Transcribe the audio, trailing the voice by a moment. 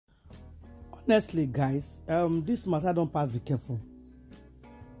Honestly, guys, this matter don't pass. Be careful.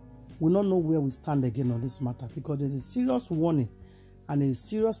 We don't know where we stand again on this matter, because there's a serious warning and a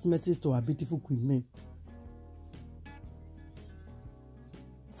serious message to our beautiful Queen May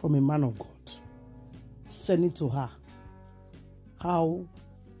from a man of God, sending to her how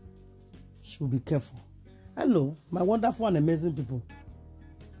she will be careful. Hello, my wonderful and amazing people.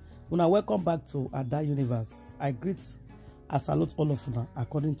 When I welcome back to Ada Universe, I greet and salute all of you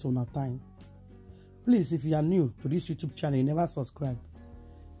according to our time. Please, if you are new to this YouTube channel, you never subscribe,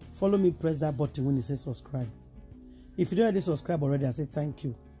 follow me, press that button when you say subscribe. If you don't already subscribe already, I say thank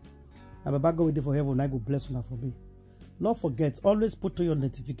you. I'm about to go for heaven, I go bless you for me. Don't forget, always put on your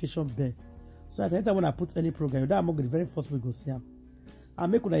notification bell, so at any time when I put any program, that I'm going to be the very first we go see them.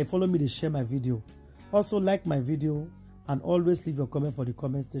 And make sure you follow me to share my video. Also like my video and always leave your comment for the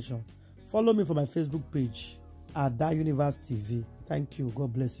comment section. Follow me for my Facebook page, Ada Universe TV. Thank you.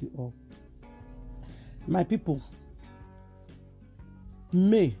 God bless you all. My people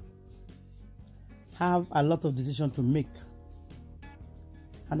may have a lot of decisions to make,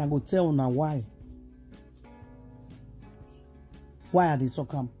 and I go tell you now why. Why are they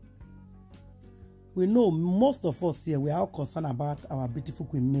talking? We know most of us here, we are all concerned about our beautiful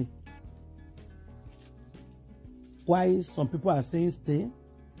Queen May. Why some people are saying stay,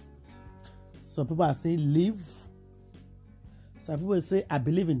 some people are saying leave, some people say I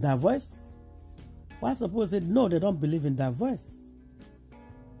believe in divorce. Why some people say no, they don't believe in divorce?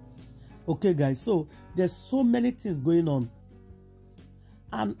 Okay, guys, so there's so many things going on,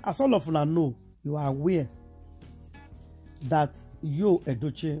 and as all of you know, you are aware that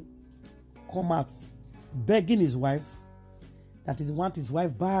edochie come out begging his wife that he wants his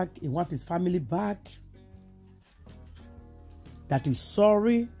wife back, he wants his family back, that he's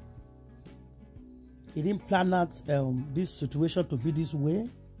sorry, he didn't plan out this situation to be this way.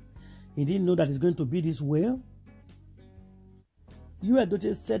 He didn't know that it's going to be this way.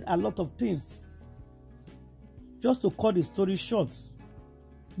 edochie said a lot of things. Just to cut the story short,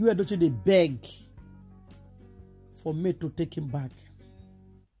 edochie they beg for me to take him back.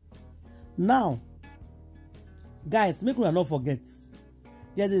 Now, guys, make sure not forget,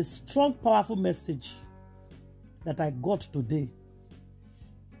 there's a strong, powerful message that I got today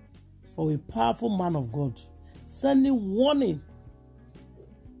for a powerful man of God, sending warning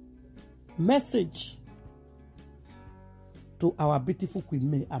message to our beautiful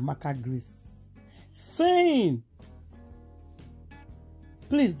Queen May Amaka Grace, saying,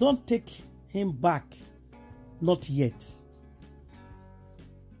 please don't take him back, not yet.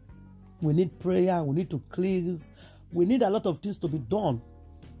 We need prayer, we need to cleanse, we need a lot of things to be done.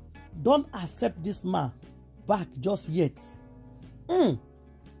 Don't accept this man back just yet.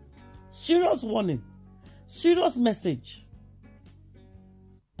 Serious warning, serious message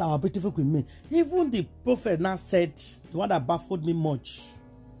to our beautiful Queen May. Even the prophet now said, the one that baffled me much,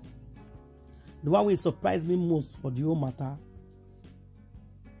 the one who surprised me most for the whole matter,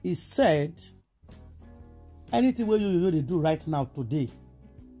 he said, anything where you they do right now today,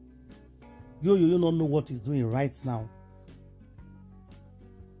 you don't know what he's doing right now.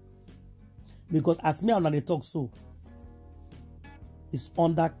 Because as me and they talk so, it's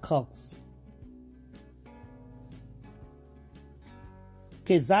under cults.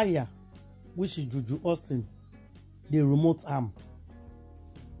 Keziah, which is Juju Austin, the remote arm.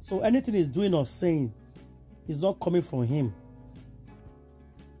 So anything he's doing or saying is not coming from him.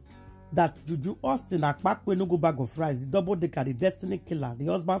 That Juju Austin, Akpakwe no go bag of rice, the double decker, the destiny killer, the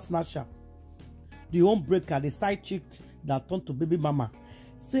husband snatcher, the home breaker, the side chick that turned to baby mama,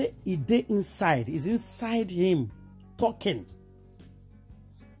 say he dey inside, is inside him talking.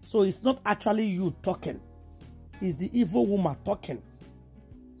 So it's not actually you talking, it's the evil woman talking.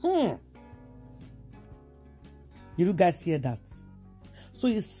 Did you guys hear that? So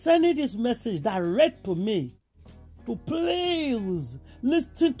he's sending this message direct to me to please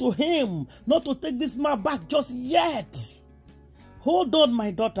listen to him, not to take this man back just yet. Hold on,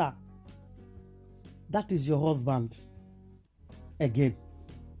 my daughter. That is your husband. Again.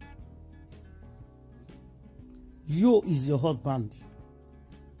 You is your husband.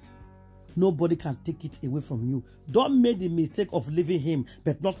 Nobody can take it away from you. Don't make the mistake of leaving him,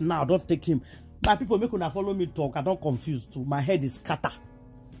 but not now. Don't take him. My people, make una follow me talk. I don't confuse too. My head is scattered.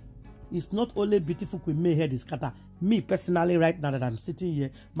 It's not only beautiful Queen May head is scattered. Me personally, right now that I'm sitting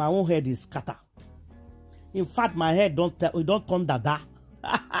here, my own head is scattered. In fact, my head don't turn dada.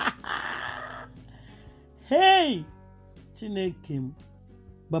 Hey, Chineke,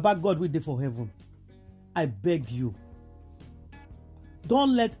 Baba God, we dey for heaven. I beg you.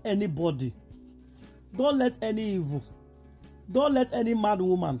 Don't let anybody, don't let any evil, don't let any mad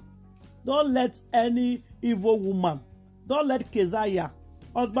woman Don't let any evil woman, don't let Keziah,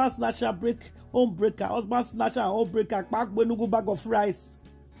 husband snatcher, break, home breaker, husband snatcher, home breaker, back bag of rice.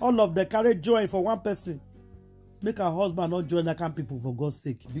 All of them carry joy for one person. Make her husband not join that kind of people for God's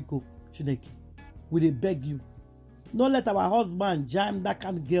sake. Biko, Chineke, we dey beg you. Don't let our husband jam that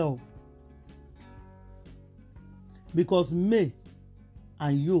kind of girl. Because May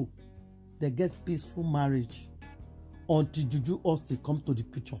and you, they get peaceful marriage until Juju Austin come to the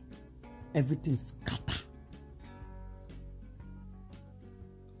picture. Everything scatter.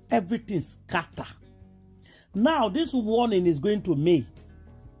 Everything scatter. Now, this warning is going to May.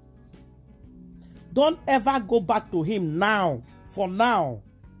 Don't ever go back to him now. For now.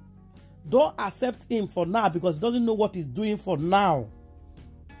 Don't accept him for now because he doesn't know what he's doing for now.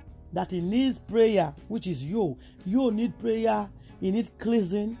 That he needs prayer, which is you. You need prayer. You need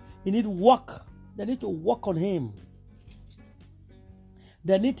cleansing. You need work. They need to work on him.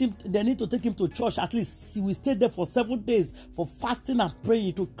 They need to take him to church. At least he will stay there for 7 days for fasting and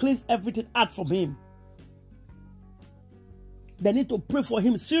praying to cleanse everything out from him. They need to pray for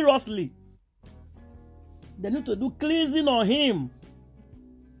him seriously. They need to do cleansing on him.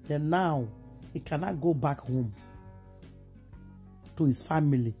 Then now, he cannot go back home to his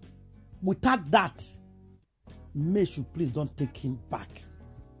family. Without that, may you please don't take him back.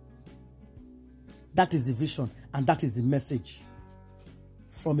 That is the vision and that is the message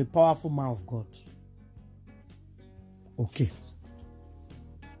from a powerful man of God. Okay.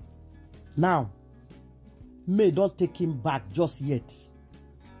 Now, may don't take him back just yet.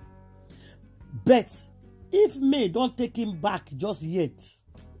 But if May don't take him back just yet,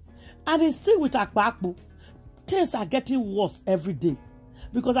 and he's still with Akpakpo, things are getting worse every day.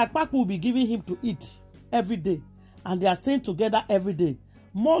 Because Akpakpo will be giving him to eat every day. And they are staying together every day.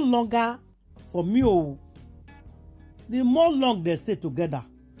 More longer for me, the more long they stay together,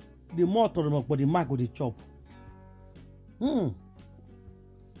 the more but the man go the chop.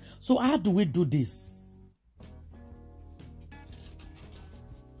 So how do we do this?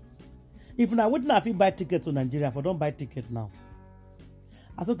 If I wouldn't have to buy tickets to Nigeria, if I don't buy ticket now,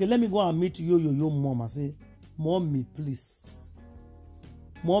 I said, okay, let me go and meet your mom. I say, Mommy, please.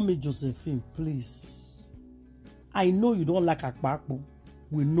 Mommy Josephine, please. I know you don't like Akpakpo.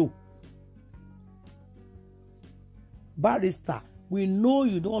 We know. Barrister, we know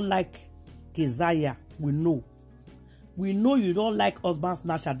you don't like Keziah. We know. We know you don't like husband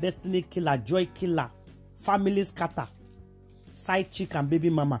snatcher, destiny killer, joy killer, family scatter, side chick and baby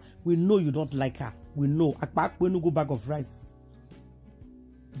mama. We know you don't like her. We know. Akpakpo no go bag of rice.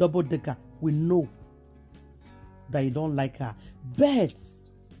 Double decker. We know that you don't like her. But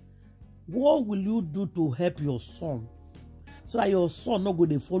what will you do to help your son so that your son not going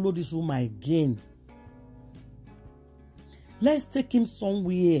to follow this woman again? Let's take him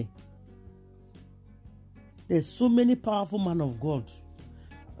somewhere. There's so many powerful men of God.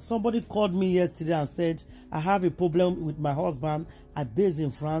 Somebody called me yesterday and said, I have a problem with my husband. I base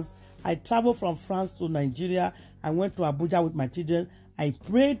in France. I traveled from France to Nigeria. I went to Abuja with my children. I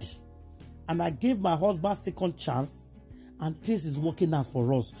prayed and I gave my husband second chance. And this is working out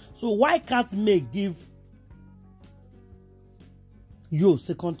for us. So why can't May give you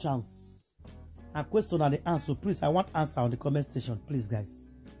second chance? A question and the answer. Please, I want answer on the comment section. Please, guys.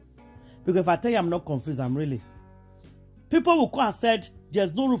 Because if I tell you I'm not confused, I'm really. People will call and said,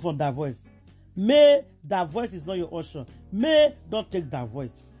 there's no room for that voice. May that voice is not your option. May don't take that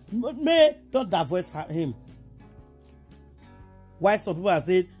voice. May don't that voice him. Why some people are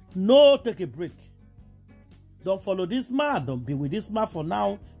saying, no, take a break. Don't follow this man. Don't be with this man for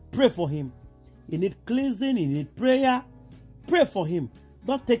now. Pray for him. You need cleansing. You need prayer. Pray for him.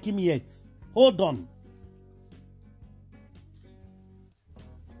 Don't take him yet. Hold on.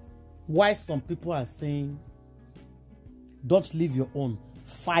 Why some people are saying, don't leave your own.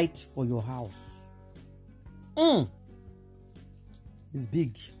 Fight for your house. It's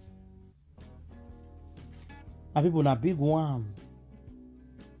big. And people are big one.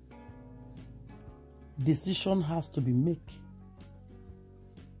 Decision has to be made.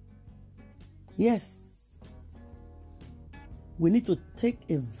 Yes. We need to take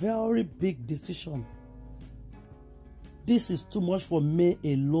a very big decision. This is too much for May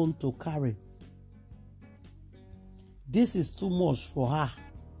alone to carry. This is too much for her.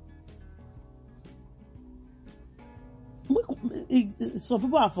 Some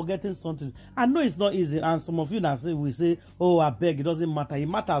people are forgetting something. I know it's not easy, and some of you now say, we say, oh, I beg, it doesn't matter. It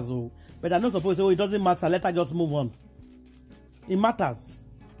matters, oh. But I'm not supposed to say, oh, it doesn't matter. Let her just move on. It matters.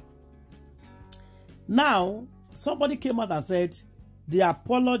 Now, somebody came out and said, the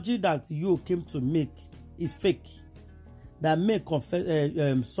apology that you came to make is fake. that May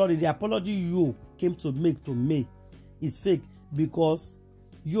confess. Sorry, the apology you came to make to May is fake because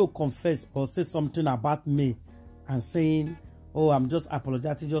you confess or say something about May and saying, "Oh, I'm just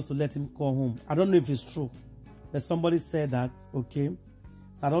apologizing just to let him come home." I don't know if it's true. That somebody said that. Okay,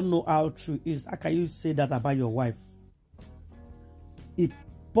 so I don't know how true it is. How can you say that about your wife? It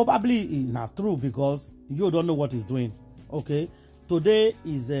probably is not true because you don't know what he's doing. Okay, today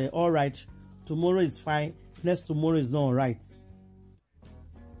is all right. Tomorrow is fine. Next tomorrow is not all right.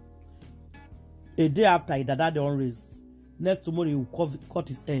 A day after he dada the unraise. Next tomorrow he will cut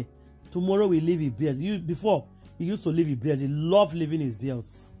his hair. Tomorrow we leave his beards. Before he used to leave his beards. He loved leaving his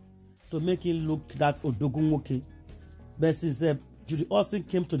beards to make him look that odogunwoke. But since Judy Austin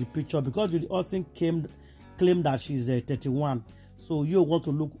came to the picture, because Judy Austin claimed that she's 31, so you want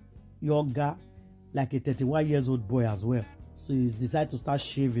to look younger, like a 31 years old boy as well. So he's decided to start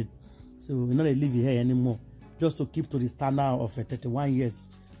shaving. So we're not leave his hair anymore, just to keep to the standard of 31 years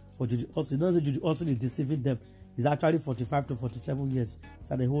for Judy Austin. Don't say Judy Austin is deceiving them. It's actually 45 to 47 years.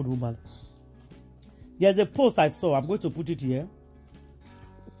 It's an old woman. There's a post I saw. I'm going to put it here.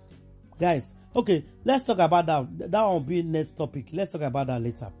 Guys, okay, let's talk about that. That will be next topic. Let's talk about that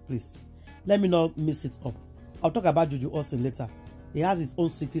later, please. Let me not mix it up. I'll talk about Judy Austin later. He has his own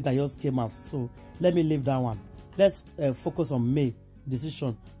secret that just came out. So let me leave that one. Let's focus on May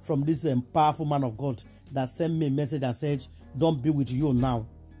decision from this powerful man of God that sent me a message that said, "Don't be with you now.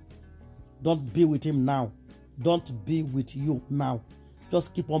 Don't be with him now. Don't be with you now.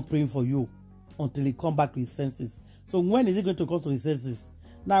 Just keep on praying for you until he come back to his senses." So when is he going to come to his senses?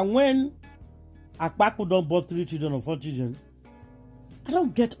 Now when Akpaku don't born 3 children or 4 children, I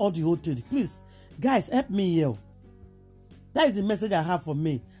don't get all the whole thing. Please, guys, help me here. That is the message I have for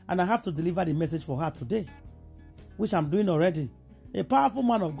me, and I have to deliver the message for her today, which I'm doing already. A powerful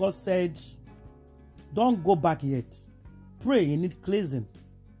man of God said, "Don't go back yet. Pray, you need cleansing."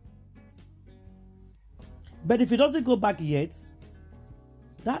 But if he doesn't go back yet,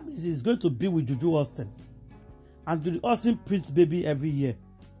 that means he's going to be with Judy Austin. And Judy Austin prints baby every year.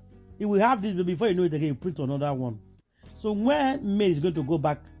 He will have this baby before you know it again, he print another one. So when May is going to go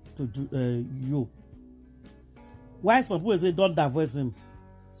back to you, why some people say don't divorce him?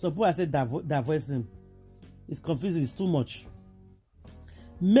 Some people say divorce him. It's confusing, it's too much.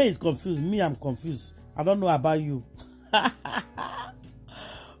 May is confused, me I'm confused. I don't know about you.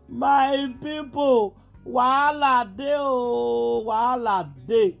 My people, wahala dey oh, wahala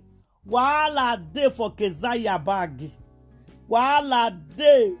dey. Wahala dey for Kezaya bag. Wahala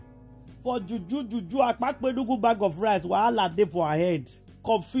dey for Juju Akpakpedugu bag of rice. Wahala dey for her head.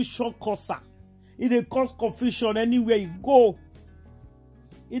 Confusion causer. It dey cause confusion anywhere you go.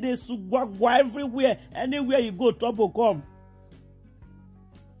 It dey sugwagwa everywhere. Anywhere you go, trouble come.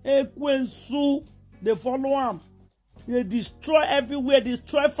 Ekwensu, they follow him. They destroy everywhere,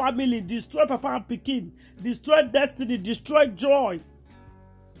 destroy family, destroy papa and pikin, destroy destiny, destroy joy.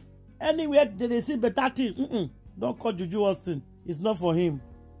 Anywhere they see better thing, don't call Judy Austin. It's not for him.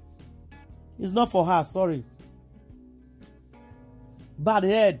 It's not for her, sorry. Bad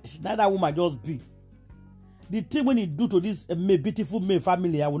head, that woman just be. The thing when he do to this beautiful May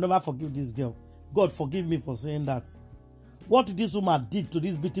family, I will never forgive this girl. God forgive me for saying that. What this woman did to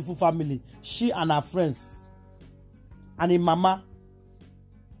this beautiful family, she and her friends, and her mama.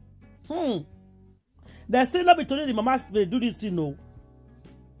 They say not be today the mama they do this thing, no.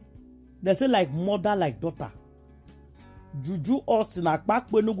 They say like mother, like daughter. Judy Austin,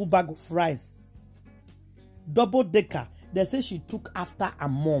 Akpakpenugu bag of rice. Double decker. They say she took after her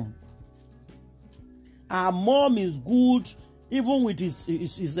mom. Her mom is good, even with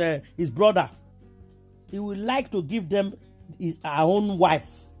his brother. He would like to give them her own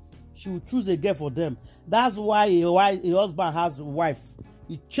wife. She will choose a girl for them. That's why a husband has a wife.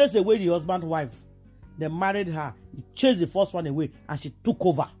 He chased away the husband's wife. They married her. He chased the first one away and she took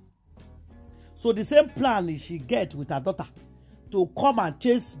over. So the same plan she get with her daughter to come and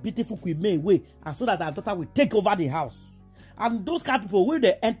chase beautiful Queen May away, and so that her daughter will take over the house. And those kind of people, when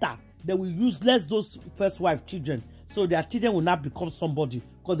they enter, they will useless those first wife children. So their children will not become somebody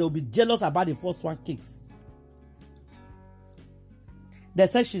because they will be jealous about the first one kicks. They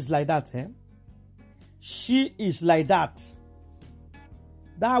say she's like that, eh? She is like that.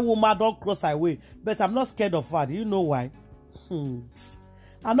 That woman don't cross her way. But I'm not scared of her. Do you know why?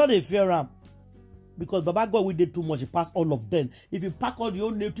 I'm not a fear am. Because Baba God we did too much. He passed all of them. If you pack all your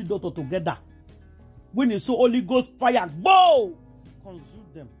own native daughter together, when you saw Holy Ghost fire, boom! Consume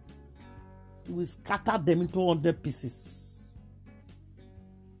them. He will scatter them into 100 pieces.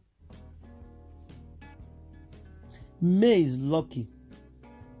 May is lucky.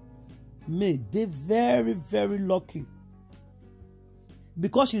 May, they very, very lucky.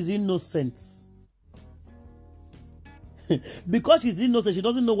 Because she's innocent. Because she's innocent, she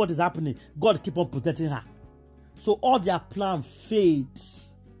doesn't know what is happening. God keep on protecting her. So all their plan failed.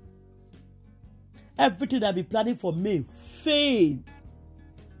 Everything that be planning for me failed.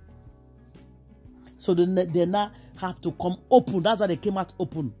 So they now have to come open. That's why they came out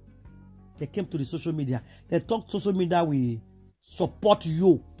open. They came to the social media. They talked social media, we support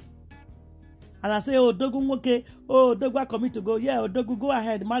you. And I say, oh, Dogu, okay. Oh, Dogu, commit to go. Yeah, oh, Dogu, go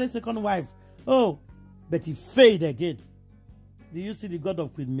ahead. Marry second wife. Oh, but he failed again. Do you see the God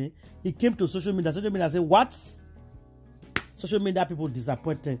of with me? He came to social media. Social media said, what? Social media people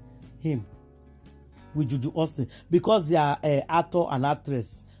disappointed him with Juju Austin because they are actor and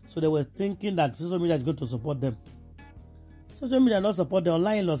actress. So they were thinking that social media is going to support them. Social media not support the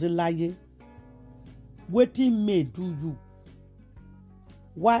online law. Say lie. Waiting me do you?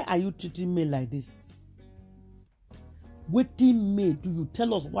 Why are you treating me like this? Waiting me do you?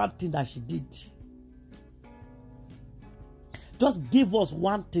 Tell us one thing that she did. Just give us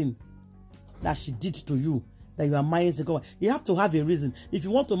one thing that she did to you that you are marrying second wife. You have to have a reason. If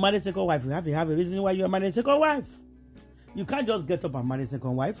you want to marry second wife, you have to have a reason why you are marrying second wife. You can't just get up and marry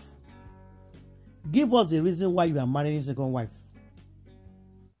second wife. Give us a reason why you are marrying second wife.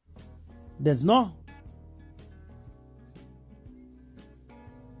 There's no.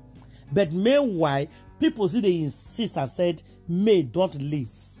 But meanwhile, people see they insist and said, May, don't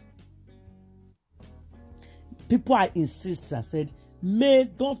leave. People are insisting and said, May,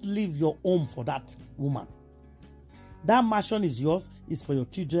 don't leave your home for that woman. That mansion is yours, is for your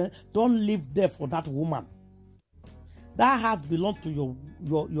children. Don't live there for that woman. That house belongs to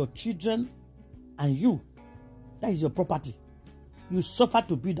your children and you. That is your property. You suffer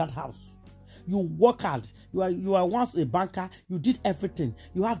to build that house. You work hard. You are once a banker. You did everything.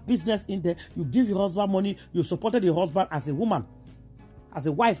 You have business in there. You give your husband money. You supported your husband as a woman, as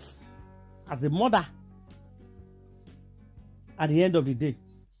a wife, as a mother. At the end of the day,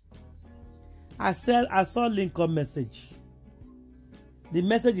 I saw Lincoln message. The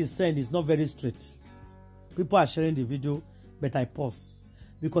message is sent is not very straight. People are sharing the video, but I pause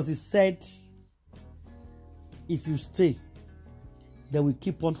because it said, if you stay, they will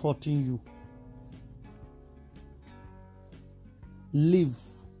keep on hurting you. Leave.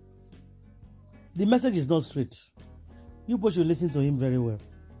 The message is not straight. You both should listen to him very well.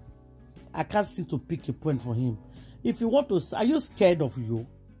 I can't seem to pick a point for him. If you want to, are you scared of you?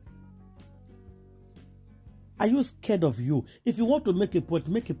 Are you scared of you? If you want to make a point,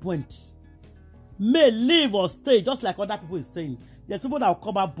 make a point. May leave or stay, just like other people is saying. There's people that will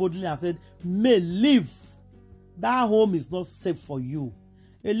come out boldly and said, may leave. That home is not safe for you.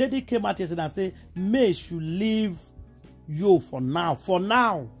 A lady came out yesterday and said, May should leave you for now. For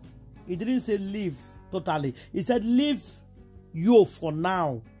now. He didn't say leave totally. He said leave you for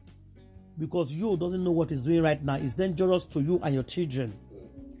now. Because you doesn't know what he's doing right now. It's dangerous to you and your children.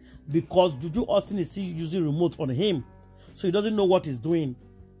 Because Juju Austin is still using remote on him. So he doesn't know what he's doing.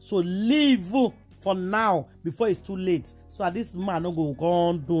 So leave for now before it's too late. So this man no go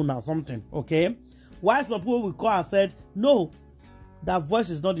on do now something. Okay? Why some people will call and said, no, that voice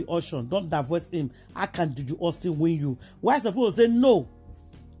is not the option. Don't divorce him. How can Juju Austin win you? Why some people say, no,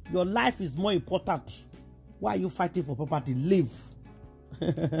 your life is more important. Why are you fighting for property? Leave.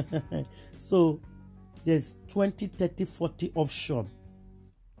 So there's 20, 30, 40 option.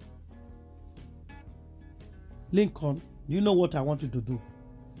 Lincoln, do you know what I want you to do?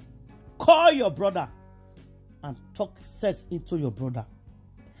 Call your brother and talk sense into your brother.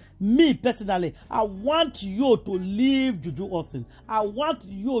 Me personally, I want you to leave Juju Austin. I want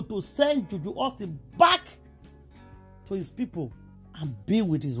you to send Juju Austin back to his people and be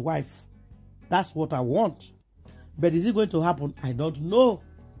with his wife. That's what I want. But is it going to happen? I don't know.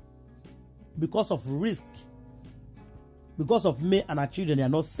 Because of risk. Because of me and our children, they are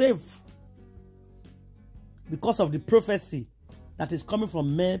not safe. Because of the prophecy that is coming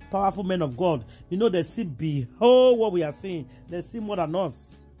from men, powerful men of God. You know, they see behold what we are seeing. They see more than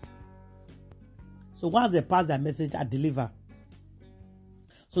us. So once they pass their message, I deliver.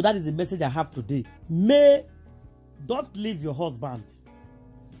 So that is the message I have today. May, don't leave your husband.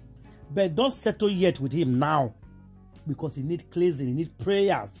 But don't settle yet with him now. Because he needs cleansing, he needs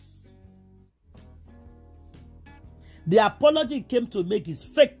prayers. The apology he came to make is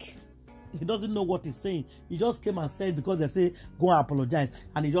fake. He doesn't know what he's saying. He just came and said because they say, go and apologize.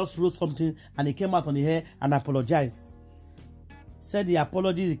 And he just wrote something and he came out on the air and apologized. Said the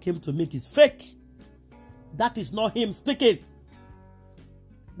apology he came to make is fake. That is not him speaking.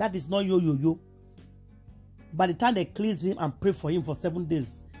 That is not yo. By the time they cleanse him and pray for him for 7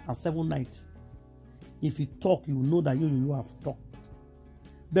 days and 7 nights, if you talk, you know that you have talked.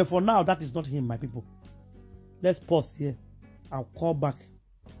 But for now, that is not him, my people. Let's pause here. I'll call back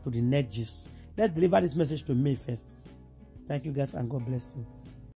to the next gist. Let's deliver this message to me first. Thank you guys and God bless you.